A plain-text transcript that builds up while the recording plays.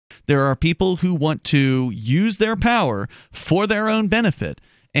There are people who want to use their power for their own benefit,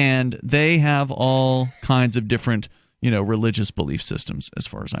 and they have all kinds of different, religious belief systems, as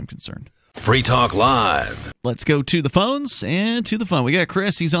far as I'm concerned. Free Talk Live. Let's go to the phones and to the phone. We got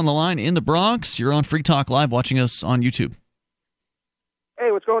Chris. He's on the line in the Bronx. You're on Free Talk Live, watching us on YouTube.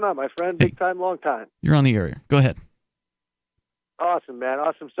 Hey, what's going on, my friend? Big time, long time. You're on the air. Go ahead. Awesome, man.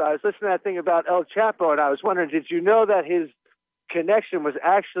 Awesome. So I was listening to that thing about El Chapo, and I was wondering, did you know that his connection was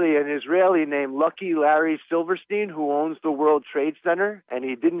actually an Israeli named Lucky Larry Silverstein, who owns the World Trade Center, and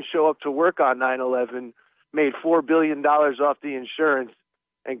he didn't show up to work on 9/11, made $4 billion off the insurance,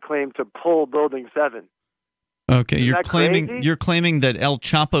 and claimed to pull Building 7. Okay, Isn't that crazy? you're claiming that El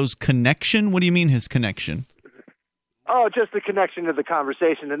Chapo's connection? What do you mean his connection? Oh, just the connection to the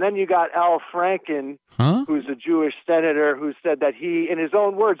conversation. And then you got Al Franken, who's a Jewish senator, who said that he, in his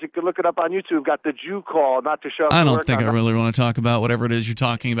own words, you could look it up on YouTube, got the Jew call not to show up I to don't work think on I really want to talk about whatever it is you're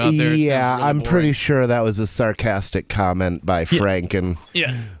talking about there. Yeah, really I'm boring. pretty sure that was a sarcastic comment by Franken.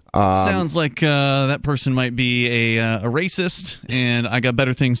 Yeah. Sounds like that person might be a racist, and I got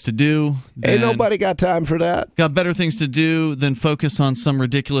better things to do. Ain't nobody got time for that. Got better things to do than focus on some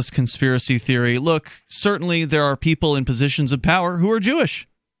ridiculous conspiracy theory. Look, certainly there are people in positions of power who are Jewish.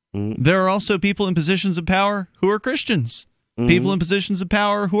 There are also people in positions of power who are Christians. People in positions of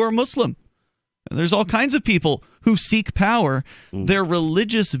power who are Muslim. There's all kinds of people who seek power. Their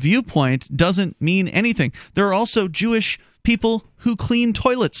religious viewpoint doesn't mean anything. There are also Jewish people who clean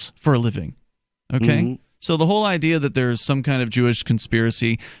toilets for a living. Okay? So the whole idea that there's some kind of Jewish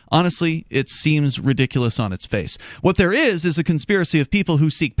conspiracy, honestly, it seems ridiculous on its face. What there is a conspiracy of people who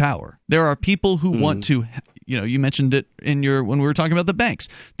seek power. There are people who want to, you mentioned it in when we were talking about the banks.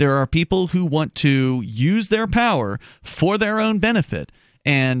 There are people who want to use their power for their own benefit,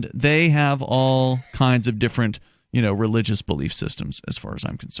 and they have all kinds of different, religious belief systems, as far as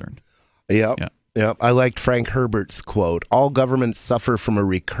I'm concerned. Yep. Yeah. Yep. I liked Frank Herbert's quote. All governments suffer from a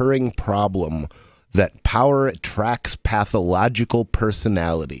recurring problem that power attracts pathological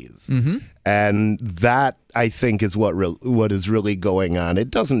personalities. And that, I think, is what is really going on.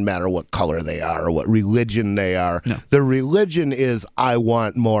 It doesn't matter what color they are or what religion they are. No. The religion is, I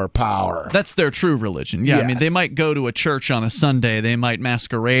want more power. That's their true religion. Yeah, Yes. I mean, they might go to a church on a Sunday. They might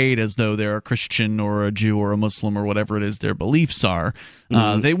masquerade as though they're a Christian or a Jew or a Muslim or whatever it is their beliefs are.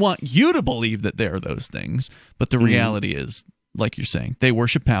 They want you to believe that they're those things. But the reality is, like you're saying, they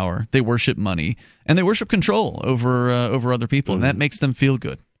worship power, they worship money, and they worship control over other people. And that makes them feel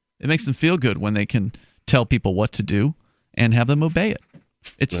good. It makes them feel good when they can tell people what to do and have them obey it.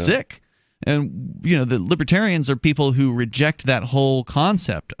 It's sick. And, the libertarians are people who reject that whole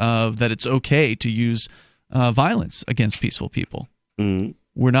concept of that it's okay to use violence against peaceful people.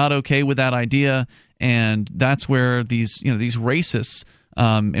 We're not okay with that idea, and that's where these racists,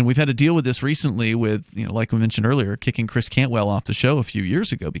 and we've had to deal with this recently with, like we mentioned earlier, kicking Chris Cantwell off the show a few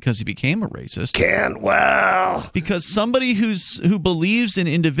years ago because he became a racist. Cantwell! Because somebody who believes in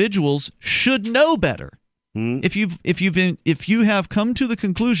individuals should know better. If you have come to the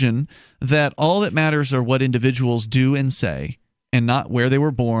conclusion that all that matters are what individuals do and say, and not where they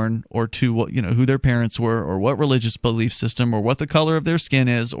were born or to what who their parents were or what religious belief system or what the color of their skin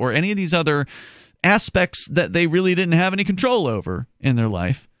is or any of these other aspects that they really didn't have any control over in their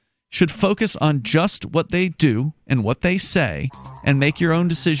life, should focus on just what they do and what they say and make your own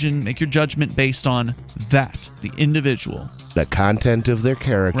decision, make your judgment based on that, the individual. The content of their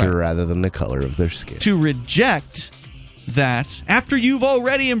character rather than the color of their skin. To reject that after you've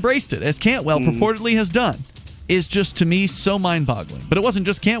already embraced it, as Cantwell purportedly has done, is just, to me, so mind-boggling. But it wasn't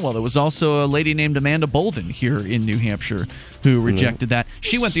just Cantwell. There was also a lady named Amanda Bolden here in New Hampshire who rejected that.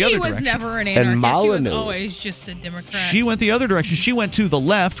 She went the other direction. She was never an anarchist. And She was Molyneux. always just a Democrat. She went the other direction. She went to the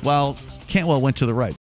left while Cantwell went to the right.